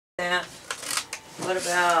What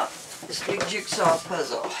about this big jigsaw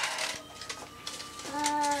puzzle?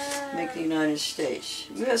 Make the United States.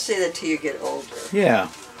 You gotta say that till you get older. Yeah.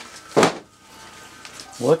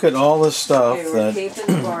 Look at all the stuff that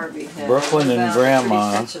Brooklyn and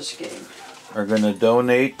Grandma are going to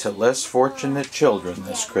donate to less fortunate children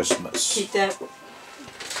this Christmas. Keep that?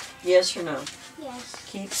 Yes or no? Yes.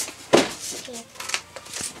 Keep? Keep.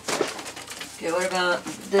 Okay, what about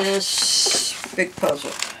this big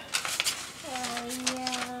puzzle?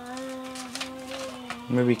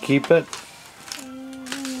 Maybe keep it?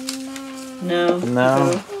 No.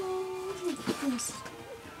 No.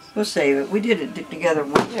 We'll save it. We did it together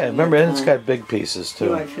once. Yeah, remember, and it's got big pieces too.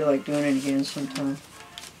 You might feel like doing it again sometime.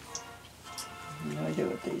 What do I do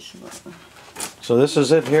with these? So this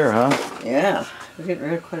is it here, huh? Yeah, we're getting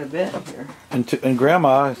rid of quite a bit here. And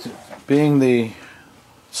Grandma, being the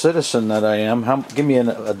citizen that I am, give me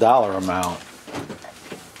a dollar amount.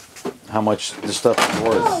 How much this stuff is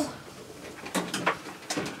worth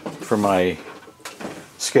for my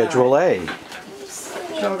Schedule A.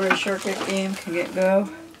 Strawberry shortcake game can go.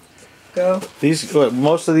 These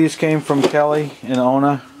most of these came from Kelly and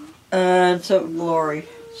Ona. And so Lori.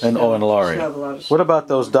 And Lori. What about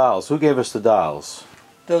those dolls? Who gave us the dolls?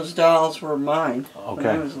 Those dolls were mine.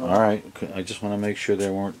 Okay. All right. I just want to make sure they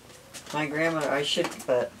weren't. My grandmother. I should,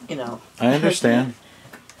 but you know. I understand.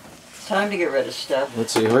 It's time to get rid of stuff.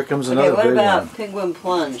 Let's see. Here comes another big one. What about Penguin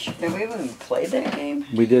Plunge? Have we even played that game?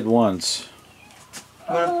 We did once.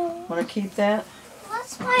 Want to keep that?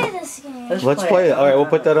 Let's play this game. Let's play it. All right, we'll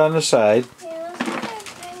put that on the side. Yeah, let's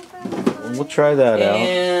play We'll try that out.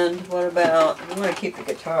 And what about? I'm going to keep the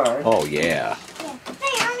guitar. Oh yeah.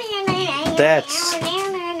 That's.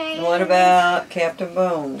 What about Captain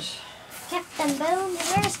Bones? Captain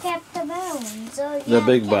Bones? Where's Captain Bones? Oh, The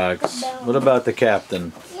big box. What about the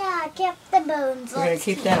captain? Yeah, Captain Bones. We're going to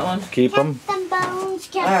keep that one? Keep them? Captain Bones,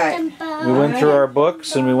 Captain Bones. We went through our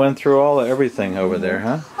books and we went through everything over there,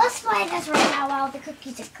 huh? Let's play this right now while the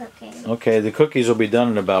cookies are cooking. Okay, the cookies will be done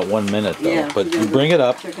in about 1 minute though. Yeah, but you bring it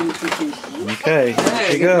up. Chicken cookies. Okay,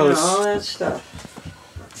 here she goes. All that stuff.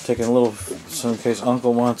 Taking a little, so in case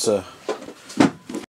Uncle wants a